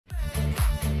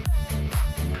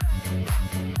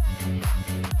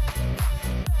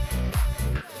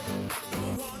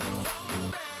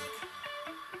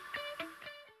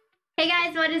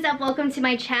guys, what is up? Welcome to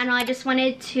my channel. I just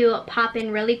wanted to pop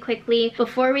in really quickly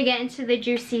before we get into the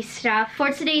juicy stuff.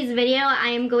 For today's video, I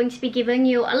am going to be giving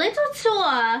you a little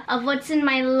tour of what's in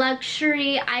my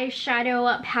luxury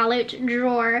eyeshadow palette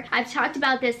drawer. I've talked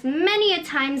about this many a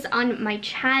times on my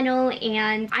channel,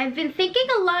 and I've been thinking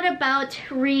a lot about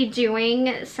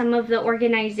redoing some of the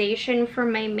organization for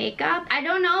my makeup. I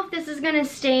don't know if this is gonna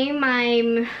stay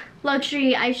my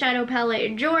luxury eyeshadow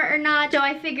palette drawer or not, so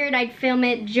I figured I'd film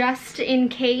it just in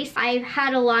case. I've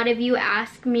had a lot of you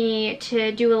ask me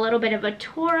to do a little bit of a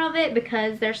tour of it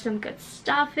because there's some good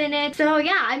stuff in it. So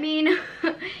yeah, I mean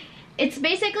it's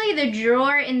basically the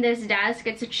drawer in this desk.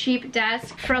 It's a cheap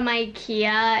desk from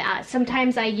IKEA.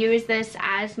 Sometimes I use this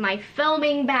as my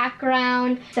filming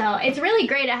background. So it's really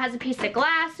great. It has a piece of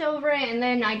glass over it, and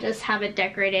then I just have it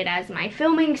decorated as my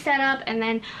filming setup. And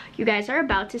then you guys are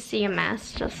about to see a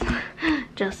mess.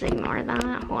 Just ignore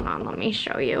that. Hold on, let me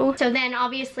show you. So then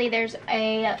obviously there's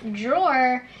a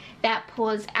drawer that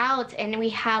pulls out, and we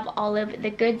have all of the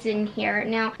goods in here.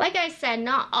 Now, like I said,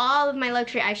 not all of my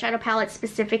luxury eyeshadow palettes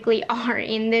specifically are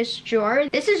in this drawer.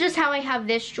 This is just how I have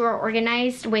this drawer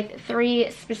organized, with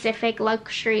 3 specific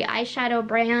luxury eyeshadow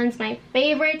brands, my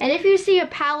favorite. And if you see a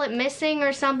palette missing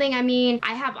or something, I mean,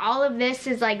 I have all of this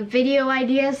as like video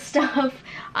idea stuff,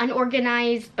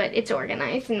 unorganized, but it's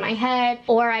organized in my head,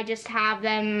 or I just have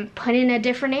them put in a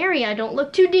different area. Don't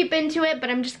look too deep into it,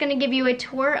 but I'm just gonna give you a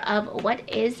tour of what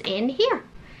is in here.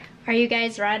 Are you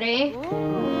guys ready?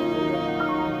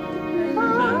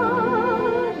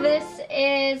 This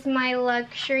is my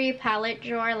luxury palette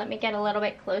drawer. Let me get a little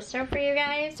bit closer for you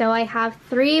guys. So I have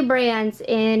 3 brands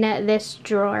in this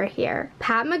drawer here.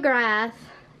 Pat McGrath,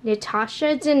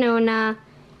 Natasha Denona,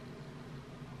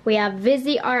 we have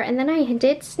Viseart, and then I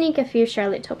did sneak a few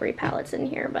Charlotte Tilbury palettes in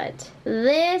here, but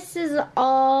this is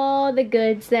all the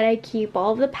goods that I keep,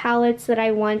 all the palettes that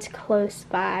I want close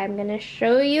by. I'm gonna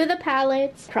show you the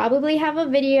palettes, probably have a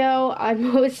video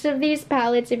on most of these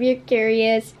palettes if you're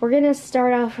curious. We're gonna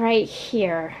start off right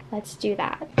here. Let's do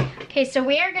that. Okay, so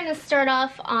we are gonna start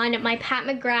off on my Pat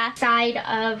McGrath side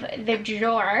of the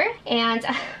drawer, and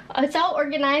it's all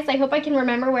organized. I hope I can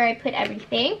remember where I put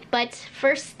everything. But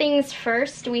first things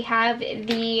first, we have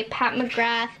the Pat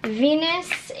McGrath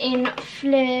Venus in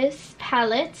Fleurs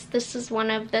palette. This is one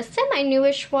of the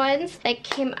semi-newish ones that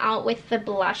came out with the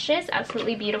blushes.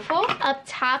 Absolutely beautiful. Up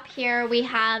top here, we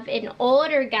have an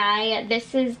older guy.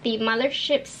 This is the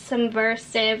Mothership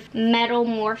Subversive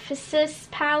Metamorphosis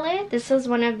palette. This was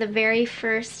one of the very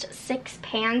first 6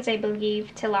 pans, I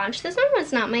believe, to launch. This one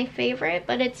was not my favorite,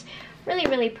 but it's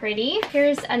really pretty.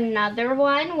 Here's another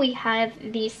one. We have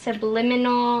the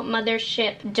Subliminal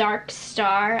Mothership Dark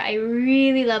Star. I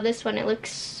really love this one. It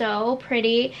looks so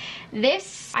pretty.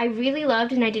 This I really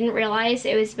loved, and I didn't realize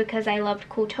it was because I loved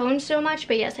cool tones so much,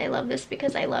 but yes, I love this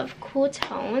because I love cool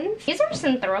tones. These are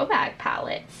some throwback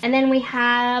palettes. And then we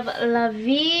have La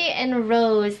Vie en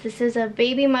Rose. This is a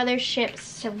Baby Mothership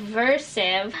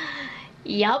Subversive.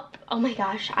 Yup. Oh my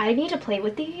gosh, I need to play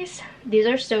with these. These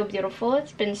are so beautiful.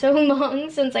 It's been so long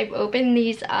since I've opened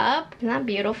these up. Isn't that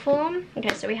beautiful?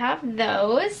 Okay, so we have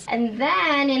those. And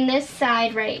then in this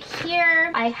side right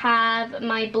here, I have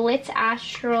my Blitz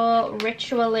Astral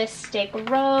Ritualistic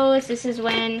Rose. This is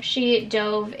when she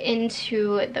dove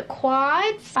into the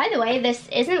quads. By the way, this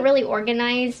isn't really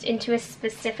organized into a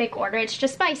specific order. It's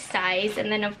just by size,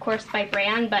 and then of course by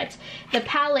brand, but the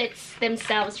palettes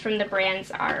themselves from the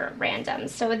brands are random.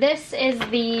 So this is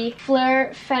the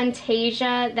Fleur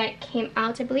Fantasia that came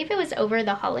out, I believe it was over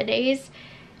the holidays.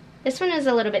 This one is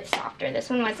a little bit softer.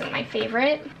 This one wasn't my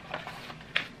favorite.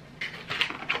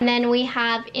 And then we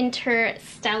have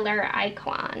Interstellar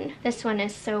Icon. This one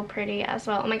is so pretty as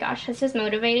well. Oh my gosh, this is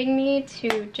motivating me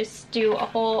to just do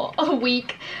a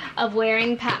week of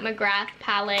wearing Pat McGrath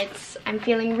palettes. I'm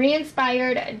feeling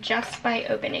re-inspired just by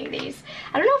opening these.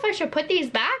 I don't know if I should put these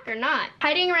back or not.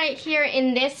 Hiding right here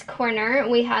in this corner,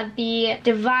 we have the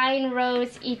Divine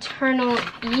Rose Eternal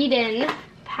Eden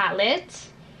palette.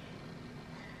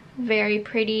 Very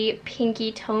pretty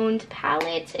pinky toned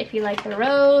palette if you like the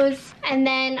rose. And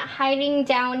then hiding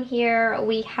down here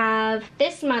we have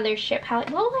this Mothership palette.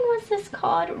 What one was this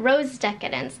called? Rose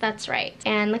Decadence, that's right.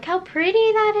 And look how pretty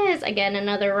that is. Again,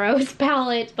 another rose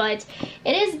palette, but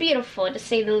it is beautiful to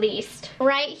say the least.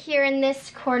 Right here in this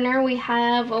corner we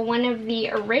have one of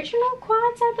the original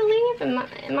quads, I believe.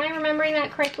 Am I remembering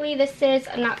that correctly? This is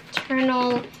a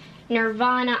Nocturnal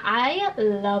Nirvana. I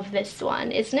love this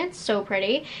one. Isn't it so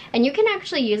pretty? And you can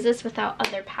actually use this without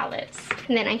other palettes.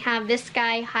 And then I have this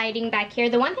guy hiding back here.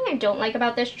 The one thing I don't like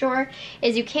about this drawer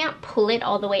is you can't pull it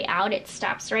all the way out. It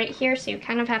stops right here, so you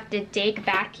kind of have to dig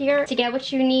back here to get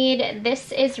what you need.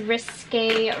 This is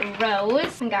Risque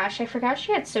Rose. Oh my gosh, I forgot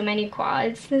she had so many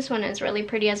quads. This one is really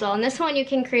pretty as well. And this one you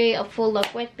can create a full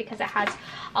look with because it has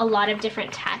a lot of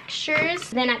different textures.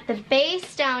 Then at the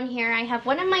base down here, I have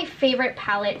one of my favorite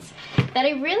palettes that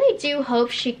I really do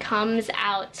hope she comes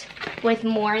out with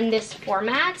more in this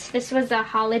format. This was a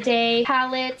holiday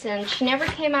palette and she never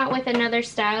came out with another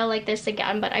style like this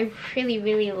again, but I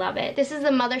really love it. This is the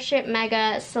Mothership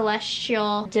Mega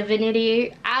Celestial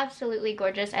Divinity. Absolutely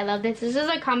gorgeous. I love this. This is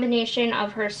a combination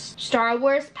of her Star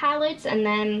Wars palettes and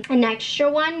then an extra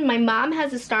one. My mom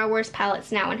has the Star Wars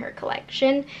palettes now in her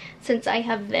collection since I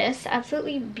have this.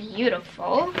 Absolutely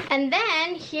beautiful. And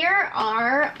then here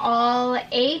are all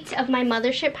 8 of my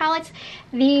Mothership palettes.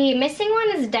 The missing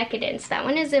one is Decadence. That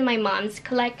one is in my mom's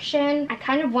collection. I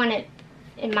kind of want it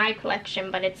in my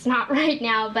collection, but it's not right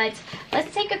now. But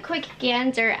let's take a quick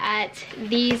gander at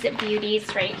these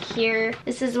beauties right here.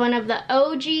 This is one of the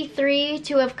OG3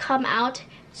 to have come out.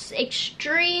 It's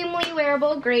extremely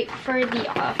wearable, great for the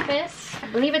office. I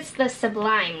believe it's the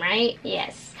Sublime, right?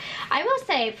 Yes. I will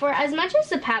say, for as much as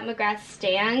the Pat McGrath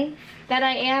stan that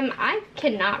I am, I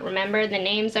cannot remember the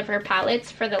names of her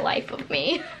palettes for the life of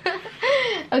me.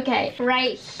 Okay,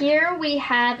 right here we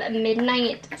have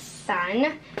Midnight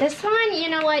Sun. This one, you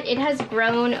know what, it has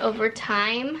grown over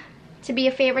time to be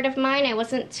a favorite of mine. I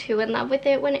wasn't too in love with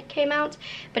it when it came out,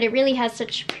 but it really has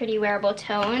such pretty wearable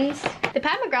tones. The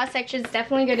Pat McGrath section is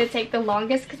definitely going to take the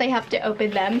longest because I have to open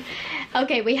them.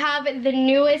 Okay, we have the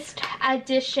newest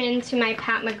addition to my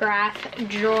Pat McGrath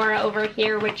drawer over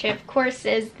here, which of course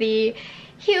is the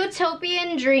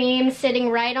Utopian Dream sitting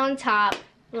right on top.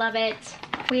 Love it.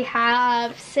 We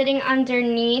have sitting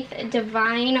underneath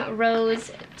Divine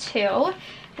Rose 2,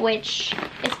 which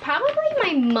is probably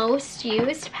my most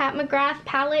used Pat McGrath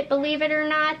palette, believe it or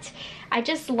not. I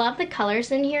just love the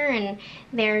colors in here and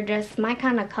they're just my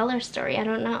kind of color story. I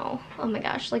don't know. Oh my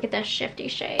gosh, look at this shifty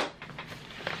shade.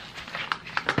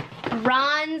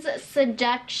 Bronze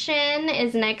Seduction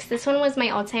is next. This one was my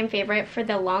all-time favorite for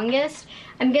the longest.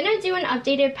 I'm gonna do an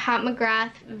updated Pat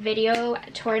McGrath video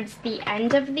towards the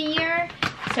end of the year.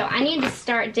 So I need to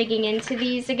start digging into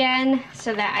these again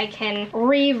so that I can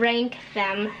re-rank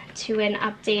them to an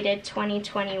updated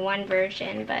 2021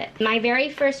 version. But my very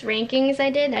first rankings I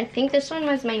did, I think this one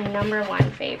was my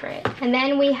 #1 favorite. And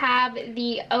then we have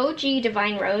the OG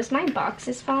Divine Rose. My box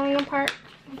is falling apart.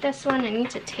 This one, I need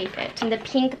to tape it. And the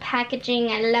pink packaging,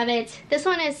 I love it. This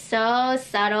one is so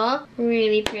subtle,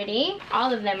 really pretty.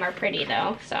 All of them are pretty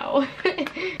though, so.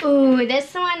 Ooh,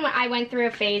 this one I went through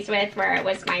a phase with where it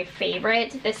was my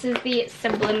favorite. This is the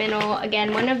Subliminal,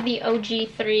 again, one of the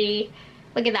OG3.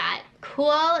 Look at that.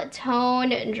 Cool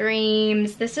Toned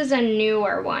Dreams. This is a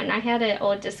newer one. I had an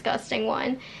old disgusting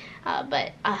one.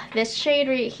 But this shade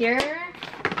right here,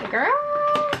 girl.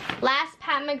 Last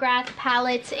Pat McGrath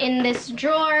palette in this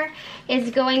drawer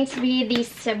is going to be the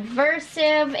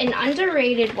Subversive, an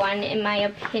underrated one in my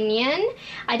opinion.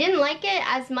 I didn't like it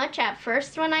as much at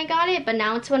first when I got it, but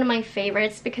now it's one of my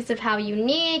favorites because of how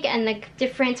unique and the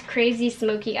different crazy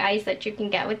smoky eyes that you can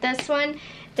get with this one.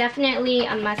 Definitely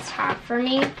a must-have for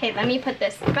me. Okay, let me put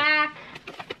this back.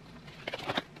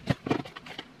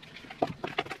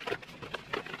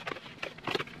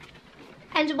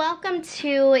 And welcome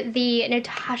to the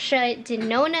Natasha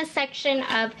Denona section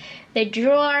of the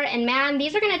drawer. And man,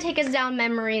 these are going to take us down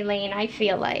memory lane, I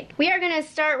feel like. We are going to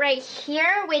start right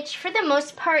here, which for the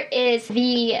most part is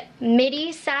the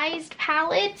midi-sized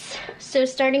palettes. So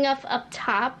starting off up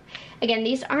top. Again,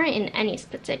 these aren't in any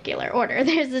particular order.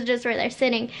 This is just where they're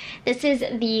sitting. This is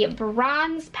the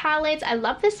Bronze palette. I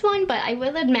love this one, but I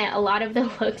will admit a lot of the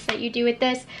looks that you do with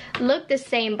this look the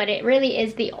same, but it really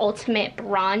is the ultimate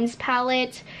bronze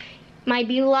palette. My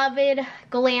beloved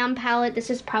Glam palette.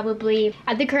 This is probably,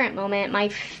 at the current moment, my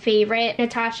favorite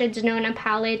Natasha Denona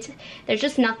palette. There's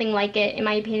just nothing like it, in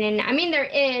my opinion. I mean, there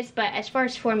is, but as far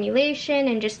as formulation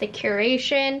and just the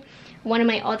curation, one of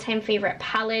my all-time favorite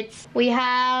palettes. We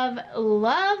have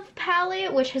Love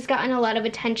palette, which has gotten a lot of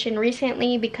attention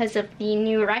recently because of the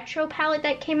new retro palette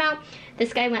that came out.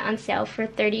 This guy went on sale for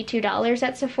 $32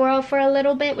 at Sephora for a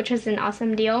little bit, which was an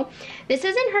awesome deal. This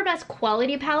isn't her best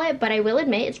quality palette, but I will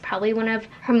admit it's probably one of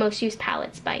her most used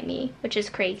palettes by me, which is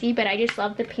crazy, but I just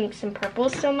love the pinks and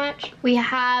purples so much. We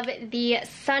have the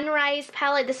Sunrise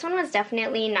palette. This one was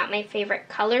definitely not my favorite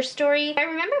color story. If I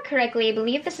remember correctly, I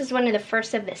believe this is one of the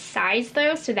first of the size size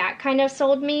though, so that kind of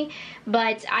sold me.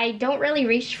 But I don't really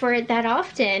reach for it that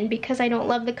often because I don't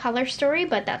love the color story,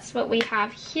 but that's what we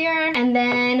have here. And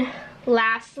then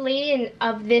lastly,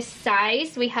 of this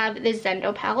size, we have the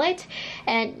Zendo palette.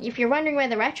 And if you're wondering where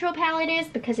the retro palette is,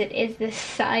 because it is this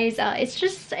size,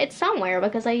 it's somewhere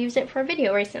because I used it for a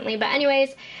video recently. But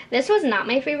anyways, this was not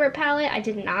my favorite palette. I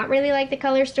did not really like the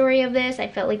color story of this. I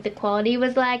felt like the quality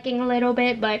was lacking a little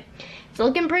bit, but it's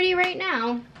looking pretty right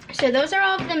now. So those are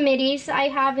all of the midis I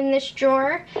have in this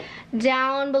drawer.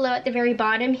 Down below at the very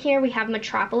bottom here, we have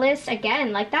Metropolis.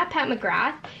 Again, like that Pat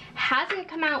McGrath hasn't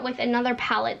come out with another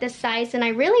palette this size, and I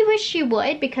really wish she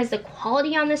would because the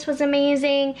quality on this was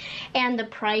amazing and the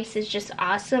price is just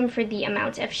awesome for the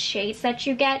amount of shades that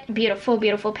you get. Beautiful,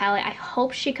 beautiful palette. I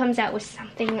hope she comes out with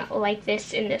something like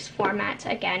this in this format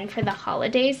again for the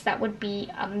holidays. That would be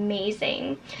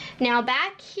amazing. Now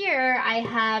back here, I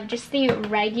have just the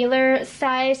regular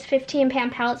size 15 pan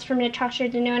palettes from Natasha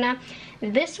Denona.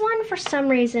 This one, for some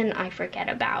reason, I forget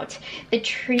about. The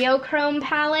Trio Chrome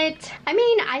palette. I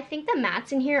mean, I think the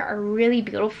mattes in here are really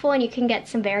beautiful and you can get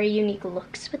some very unique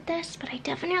looks with this, but I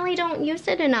definitely don't use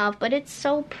it enough, but it's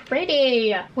so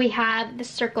pretty. We have the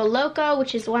Circle Loco,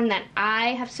 which is one that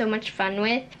I have so much fun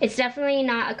with. It's definitely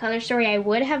not a color story I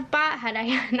would have bought had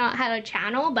I not had a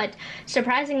channel, but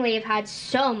surprisingly, I've had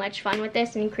so much fun with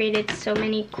this and created so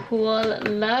many cool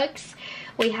looks.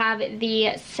 We have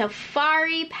the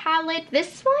Safari palette.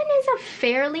 This one is a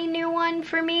fairly new one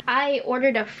for me. I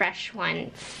ordered a fresh one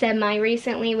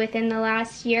semi-recently within the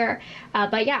last year.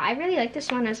 But yeah, I really like this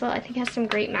one as well. I think it has some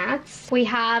great mattes. We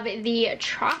have the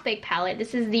Tropic palette.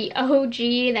 This is the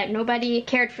OG that nobody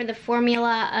cared for the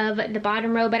formula of the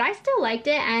bottom row, but I still liked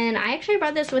it, and I actually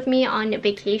brought this with me on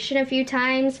vacation a few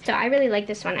times. So I really like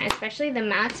this one, especially the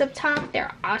mattes up top.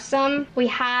 They're awesome. We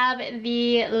have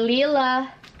the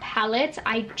Lila palette.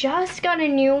 I just got a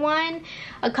new one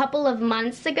a couple of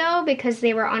months ago because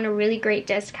they were on a really great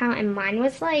discount, and mine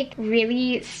was like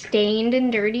really stained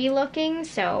and dirty looking,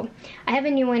 so I have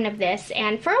a new one of this.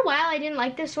 And for a while I didn't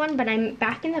like this one, but I'm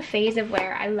back in the phase of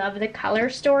where I love the color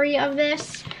story of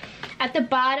this. At the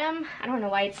bottom, I don't know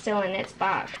why it's still in its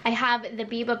box, I have the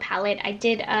Biba palette. I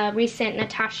did a recent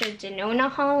Natasha Denona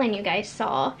haul and you guys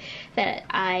saw that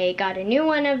I got a new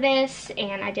one of this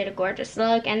and I did a gorgeous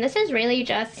look. And this is really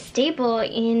just staple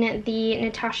in the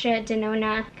Natasha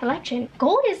Denona collection.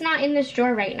 Gold is not in this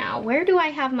drawer right now. Where do I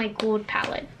have my gold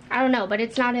palette? I don't know, but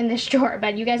it's not in this drawer,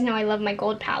 but you guys know I love my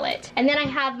gold palette. And then I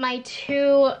have my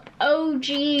two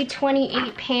OG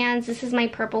 28 pans. This is my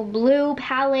purple blue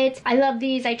palette. I love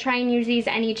these. I try and use these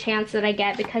any chance that I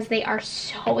get because they are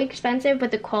so expensive,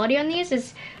 but the quality on these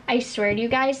is, I swear to you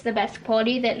guys, the best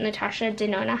quality that Natasha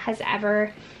Denona has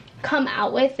ever come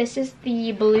out with. This is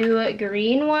the blue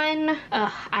green one.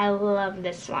 Ugh, I love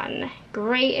this one.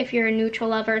 Great if you're a neutral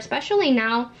lover, especially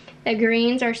now the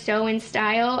greens are so in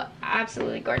style.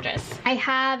 Absolutely gorgeous. I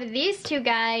have these two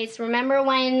guys. Remember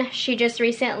when she just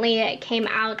recently came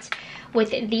out with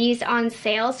these on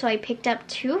sale, so I picked up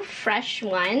two fresh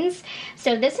ones.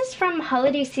 So this is from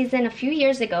holiday season a few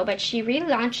years ago, but she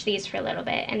relaunched these for a little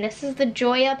bit, and this is the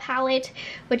Joya palette,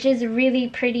 which is really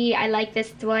pretty. I like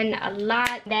this one a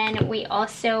lot. Then we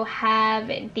also have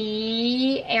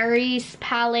the Aries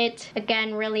palette,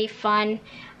 again really fun.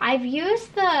 I've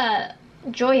used the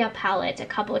Joya palette a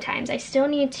couple of times. I still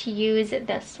need to use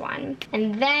this one.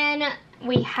 And then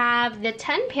we have the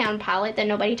 10 pan palette that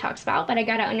nobody talks about, but I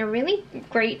got it on a really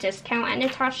great discount at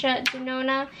Natasha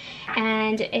Denona,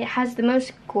 and it has the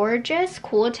most gorgeous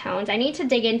cool tones. I need to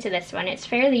dig into this one. It's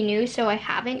fairly new, so I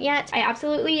haven't yet. I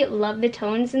absolutely love the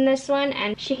tones in this one,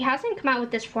 and she hasn't come out with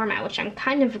this format, which I'm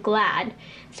kind of glad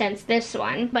since this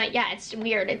one. But yeah, it's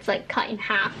weird. It's like cut in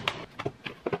half.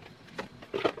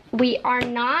 We are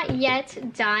not yet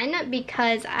done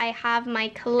because I have my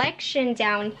collection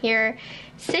down here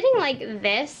sitting like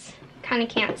this. Kind of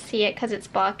can't see it because it's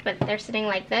blocked, but they're sitting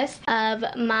like this, of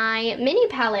my mini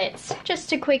palettes. Just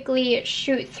to quickly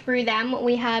shoot through them,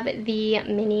 we have the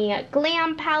mini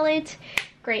Glam palette.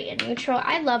 Great and neutral.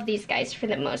 I love these guys for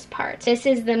the most part. This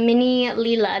is the mini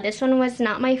Lila. This one was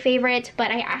not my favorite,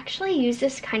 but I actually used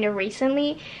this kind of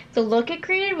recently. The look it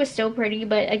created was so pretty,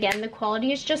 but again, the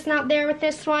quality is just not there with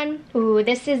this one. Ooh,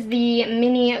 this is the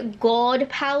mini Gold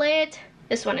palette.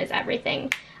 This one is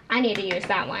everything. I need to use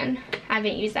that one. I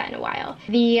haven't used that in a while.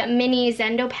 The mini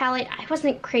Zendo palette, I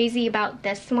wasn't crazy about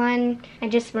this one. I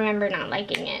just remember not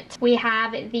liking it. We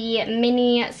have the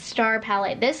mini Star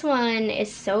palette. This one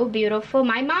is so beautiful.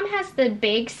 My mom has the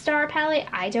big Star palette.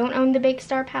 I don't own the big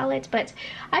Star palette, but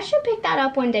I should pick that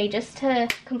up one day just to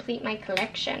complete my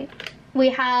collection. We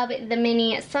have the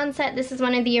mini sunset. This is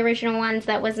one of the original ones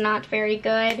that was not very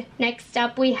good. Next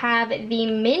up, we have the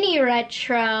mini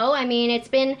retro. I mean, it's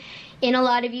been in a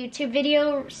lot of YouTube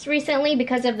videos recently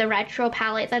because of the retro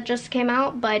palette that just came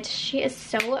out, but she is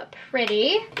so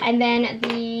pretty. And then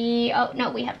the, oh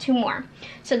no, we have two more.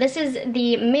 So this is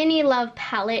the Mini Love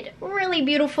palette, really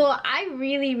beautiful. I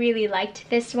really liked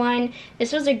this one.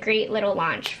 This was a great little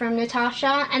launch from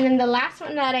Natasha. And then the last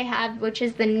one that I have, which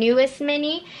is the newest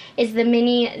mini, is the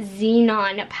Mini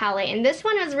Xenon palette. And this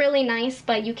one is really nice,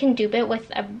 but you can dupe it with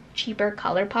a cheaper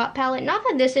ColourPop palette. Not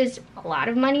that this is a lot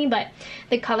of money, but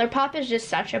the ColourPop is just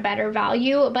such a better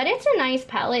value. But it's a nice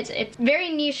palette. It's very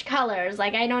niche colors.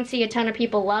 Like, I don't see a ton of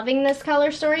people loving this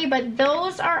color story, but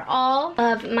those are all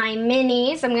of my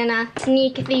minis. I'm gonna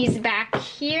sneak these back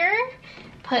here,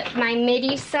 put my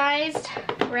midi sized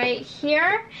right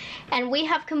here, and we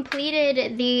have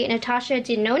completed the Natasha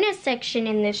Denona section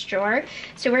in this drawer.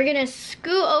 So we're gonna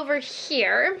scoot over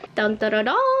here. Dun dun dun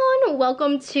dun!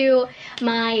 Welcome to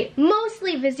my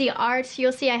mostly Viseart.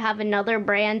 You'll see I have another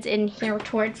brand in here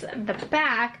towards the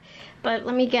back. But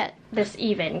let me get this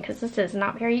even, because this is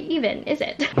not very even, is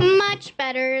it? Much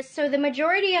better. So the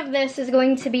majority of this is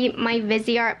going to be my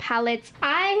Viseart palettes.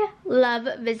 I love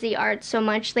Viseart so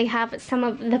much. They have some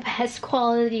of the best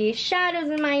quality shadows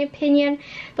in my opinion.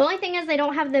 The only thing is they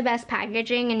don't have the best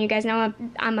packaging, and you guys know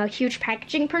I'm a huge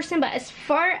packaging person, but as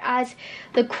far as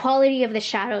the quality of the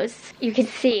shadows, you can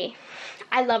see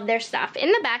I love their stuff.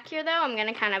 In the back here though, I'm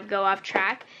gonna kind of go off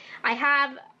track. I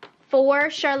have 4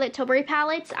 Charlotte Tilbury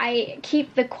palettes. I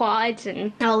keep the quads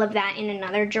and all of that in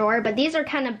another drawer, but these are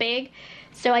kind of big,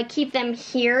 so I keep them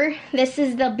here. This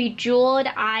is the Bejeweled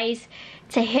Eyes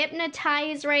to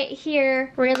Hypnotize right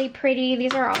here. Really pretty.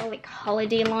 These are all like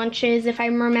holiday launches, if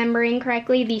I'm remembering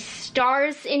correctly. The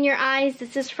Stars in Your Eyes.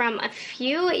 This is from a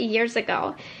few years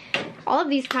ago. All of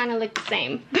these kind of look the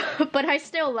same, but I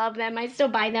still love them. I still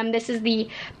buy them. This is the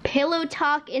Pillow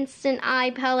Talk Instant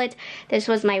Eye palette. This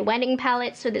was my wedding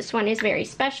palette, so this one is very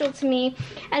special to me.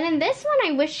 And then this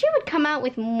one, I wish she would come out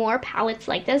with more palettes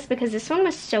like this, because this one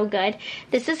was so good.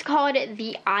 This is called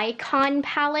the Icon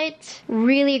palette.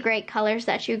 Really great colors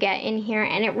that you get in here,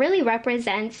 and it really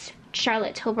represents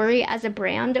Charlotte Tilbury as a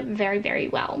brand very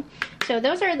well. So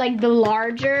those are like the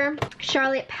larger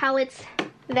Charlotte palettes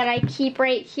that I keep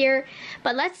right here.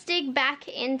 But let's dig back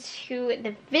into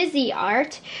the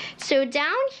Viseart. So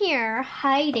down here,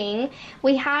 hiding,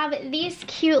 we have these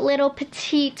cute little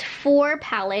petite 4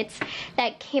 palettes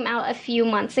that came out a few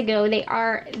months ago. They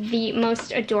are the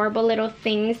most adorable little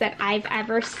things that I've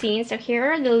ever seen. So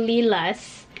here are the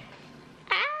Lilas.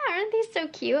 Aren't these so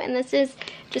cute? And this is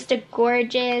just a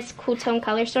gorgeous cool tone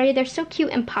color story. They're so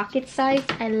cute and pocket sized.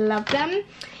 I love them.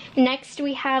 Next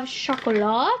we have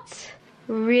Chocolat.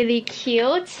 Really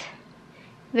cute,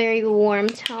 very warm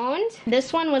toned.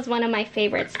 This one was one of my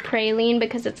favorites, Praline,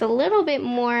 because it's a little bit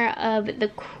more of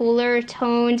the cooler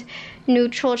toned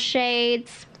neutral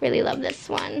shades. Really love this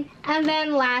one. And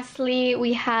then lastly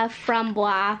we have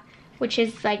Framboise, which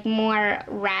is like more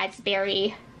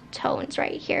raspberry tones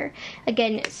right here.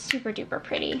 Again, super duper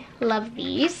pretty. Love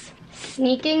these.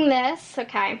 Sneaking this,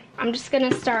 okay, I'm just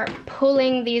gonna start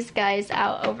pulling these guys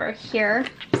out over here.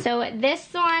 So this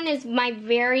one is my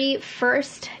very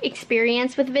first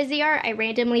experience with Viseart. I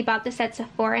randomly bought this at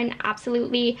Sephora and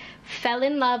absolutely fell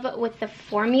in love with the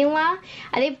formula.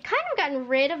 They've kind of gotten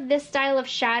rid of this style of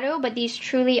shadow, but these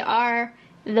truly are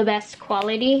the best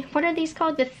quality. What are these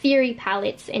called? The Theory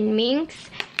palettes in Minx.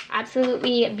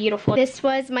 Absolutely beautiful. This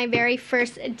was my very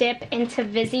first dip into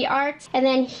Viseart. And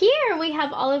then here we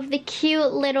have all of the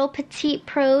cute little petite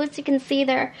pros. You can see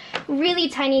they're really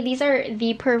tiny. These are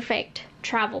the perfect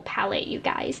travel palette, you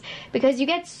guys, because you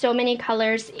get so many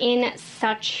colors in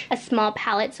such a small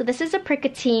palette. So this is a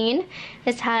Pricotine.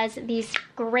 This has these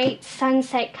great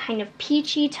sunset kind of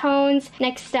peachy tones.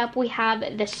 Next up we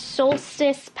have the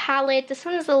Solstice palette. This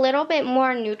one is a little bit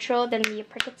more neutral than the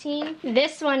Pricotine.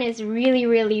 This one is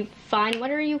really fun.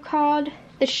 What are you called?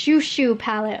 The Shoo Shoo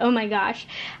palette. Oh my gosh,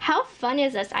 how fun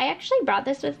is this? I actually brought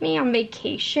this with me on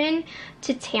vacation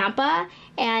to Tampa,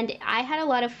 and I had a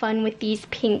lot of fun with these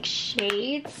pink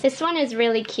shades. This one is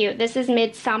really cute. This is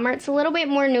Midsummer. It's a little bit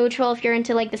more neutral if you're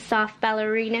into like the soft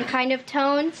ballerina kind of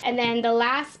tones. And then the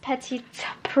last Petite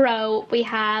Pro we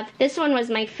have, this one was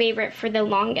my favorite for the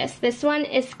longest. This one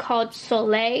is called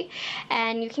Soleil,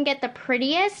 and you can get the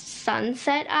prettiest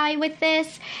sunset eye with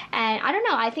this. And I don't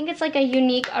know, I think it's like a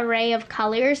unique array of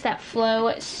colors that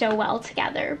flow so well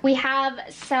together. We have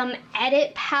some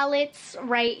Edit palettes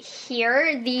right here.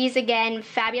 These again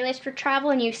fabulous for travel,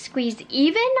 and you squeeze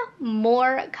even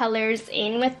more colors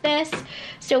in with this.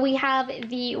 So we have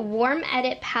the Warm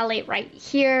Edit palette right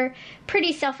here.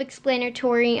 Pretty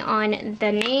self-explanatory on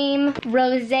the name.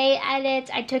 Rosé Edit.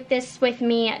 I took this with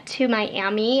me to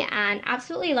Miami and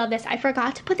absolutely love this. I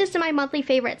forgot to put this in my monthly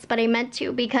favorites, but I meant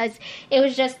to because it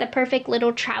was just the perfect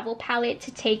little travel palette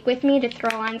to take with me to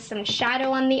throw on some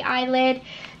shadow on the eyelid.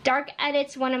 Dark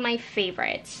Edit's one of my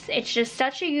favorites. It's just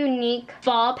such a unique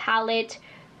fall palette.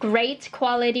 Great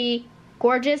quality,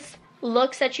 gorgeous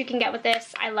looks that you can get with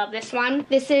this. I love this one.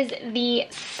 This is the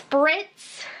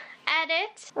Spritz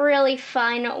Edit. Really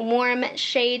fun, warm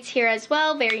shades here as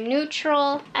well, very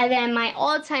neutral. And then my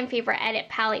all-time favorite edit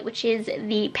palette, which is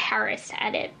the Paris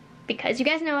Edit, because you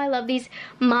guys know I love these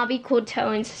mauvey cool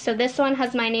tones. So this one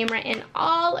has my name written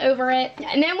all over it.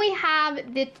 And then we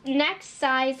have the next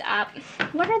size up.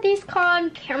 What are these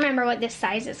called? Can't remember what this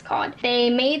size is called. They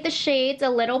made the shades a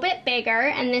little bit bigger,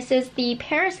 and this is the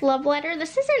Paris Love Letter.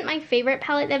 This isn't my favorite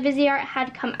palette that Viseart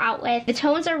had come out with. The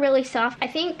tones are really soft. I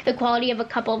think the quality of a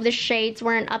couple of the shades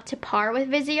weren't up to par with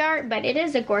Viseart, but it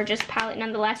is a gorgeous palette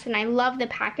nonetheless, and I love the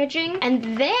packaging.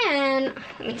 And then,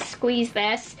 let me squeeze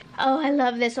this. Oh, I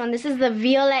love this one. This is the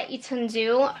Violet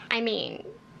Étendue. I mean,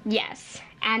 yes.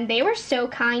 And they were so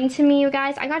kind to me, you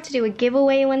guys. I got to do a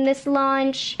giveaway when this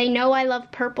launched. They know I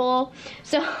love purple,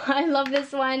 so I love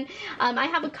this one. I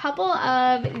have a couple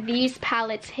of these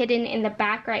palettes hidden in the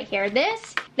back right here.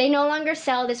 This, they no longer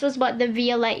sell. This was what the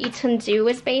Violet Étendue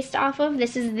was based off of.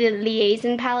 This is the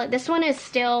Liaison palette. This one is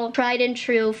still tried and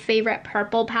true favorite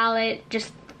purple palette.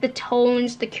 Just the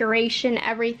tones, the curation,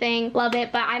 everything. Love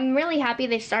it, but I'm really happy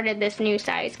they started this new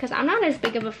size because I'm not as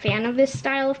big of a fan of this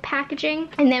style of packaging.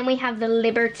 And then we have the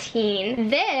Libertine.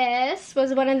 This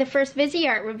was one of the first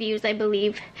Viseart reviews, I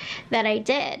believe, that I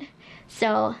did.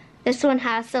 So this one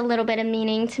has a little bit of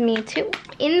meaning to me too.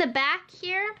 In the back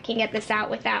here, I can get this out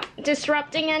without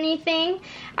disrupting anything.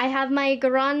 I have my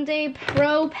Grande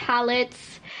Pro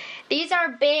palettes. These are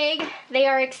big, they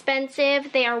are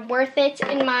expensive, they are worth it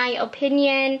in my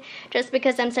opinion, just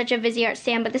because I'm such a Viseart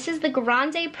stan, but this is the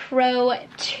Grande Pro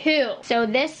 2. So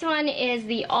this one is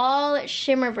the all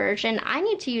shimmer version. I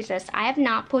need to use this. I have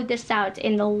not pulled this out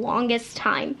in the longest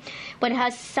time, but it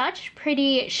has such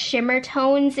pretty shimmer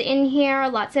tones in here,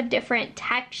 lots of different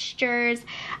textures.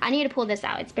 I need to pull this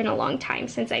out. It's been a long time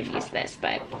since I've used this,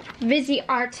 but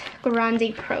Viseart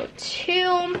Grande Pro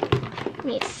 2. Let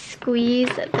me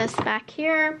squeeze this back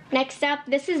here. Next up,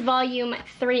 this is volume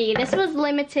 3. This was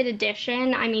limited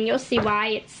edition. I mean, you'll see why.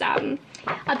 It's a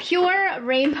pure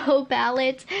rainbow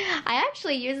palette. I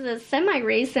actually used this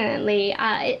semi-recently.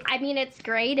 I mean, it's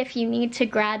great if you need to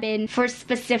grab in for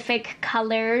specific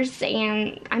colors,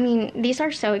 and I mean, these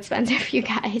are so expensive, you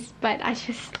guys, but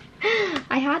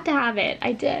I had to have it.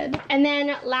 I did. And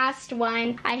then last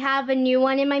one, I have a new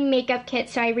one in my makeup kit,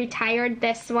 so I retired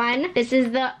this one. This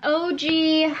is the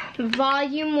OG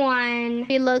Volume 1.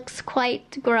 She looks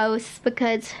quite gross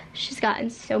because she's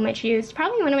gotten so much use.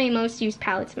 Probably one of my most used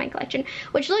palettes in my collection,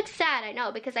 which looks sad, I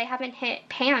know, because I haven't hit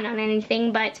pan on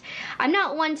anything, but I'm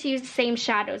not one to use the same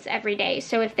shadows every day.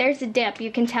 So if there's a dip,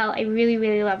 you can tell I really,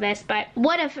 really love this. But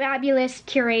what a fabulous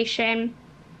curation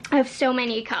of so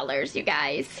many colors, you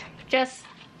guys. Just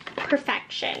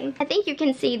perfection. I think you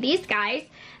can see these guys.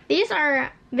 These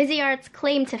are Viseart's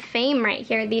claim to fame right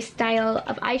here, these style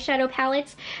of eyeshadow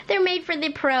palettes. They're made for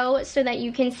the pro so that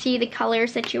you can see the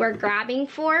colors that you are grabbing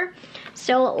for.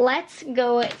 So let's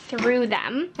go through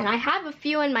them. And I have a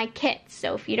few in my kit,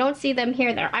 so if you don't see them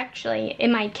here, they're actually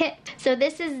in my kit. So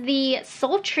this is the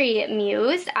Sultry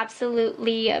Muse,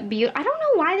 absolutely beautiful. I don't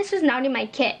know why this is not in my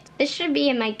kit. This should be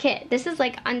in my kit. This is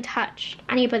like untouched.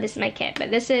 I need to put this in my kit,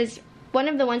 but this is one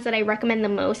of the ones that I recommend the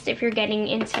most if you're getting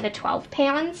into the 12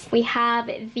 pans. We have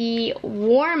the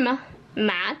Warm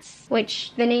Mattes,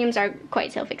 which the names are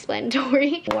quite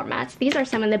self-explanatory. Warm Mattes. These are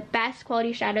some of the best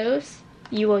quality shadows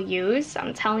you will use.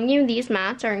 I'm telling you, these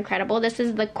mattes are incredible. This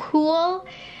is the Cool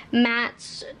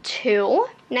Mattes 2.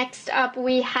 Next up,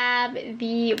 we have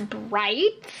the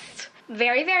Brights.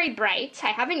 Very, very bright. I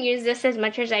haven't used this as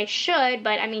much as I should,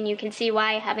 but I mean, you can see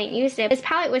why I haven't used it. This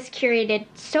palette was curated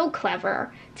so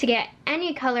clever to get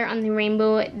any color on the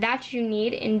rainbow that you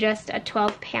need in just a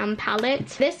 12 pan palette.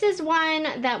 This is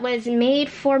one that was made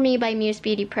for me by Muse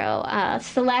Beauty Pro.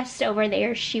 Celeste over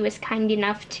there, she was kind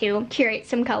enough to curate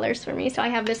some colors for me. So I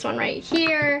have this one right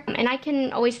here, and I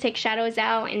can always take shadows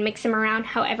out and mix them around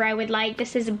however I would like.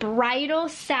 This is Bridal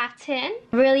Satin.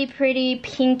 Really pretty,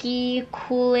 pinky,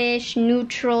 coolish,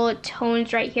 neutral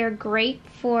tones right here. Great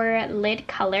for lid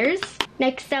colors.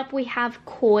 Next up, we have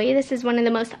Koi. This is one of the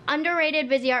most underrated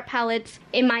Viseart palettes,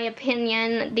 in my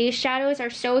opinion. These shadows are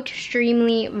so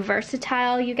extremely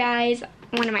versatile, you guys.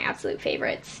 One of my absolute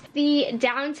favorites. The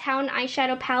Downtown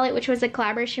eyeshadow palette, which was a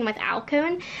collaboration with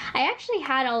Alcone. I actually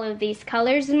had all of these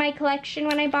colors in my collection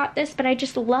when I bought this, but I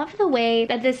just love the way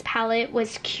that this palette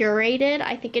was curated.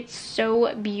 I think it's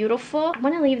so beautiful. I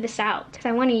want to leave this out because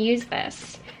I want to use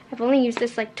this. I've only used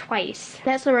this like twice.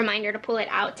 That's a reminder to pull it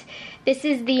out. This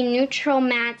is the Neutral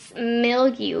Mattes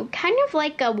Milieu, kind of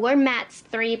like a Warm Mattes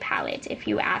 3 palette, if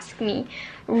you ask me.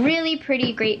 Really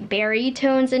pretty, great berry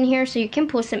tones in here, so you can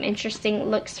pull some interesting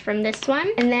looks from this one.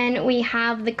 And then we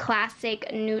have the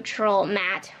classic Neutral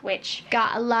Matte, which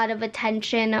got a lot of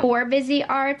attention for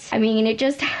Viseart. I mean, it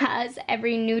just has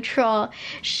every neutral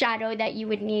shadow that you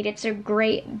would need. It's a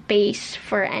great base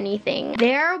for anything.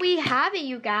 There we have it,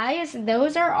 you guys.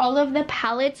 Those are all of the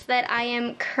palettes that I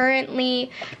am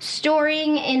currently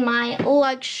storing in my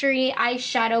luxury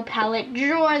eyeshadow palette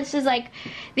drawer. This is like,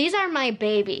 these are my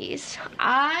babies.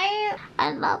 I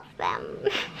love them.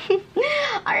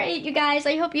 Alright, you guys,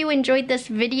 I hope you enjoyed this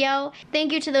video.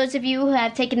 Thank you to those of you who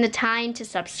have taken the time to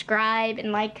subscribe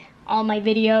and like all my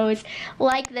videos,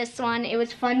 like this one. It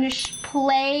was fun to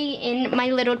play in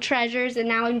my little treasures, and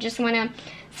now I just want to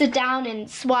sit down and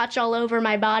swatch all over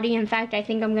my body. In fact, I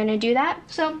think I'm gonna do that.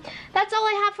 So that's all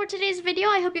I have for today's video.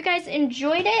 I hope you guys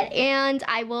enjoyed it, and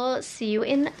I will see you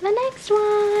in the next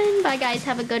one. Bye guys,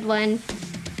 have a good one.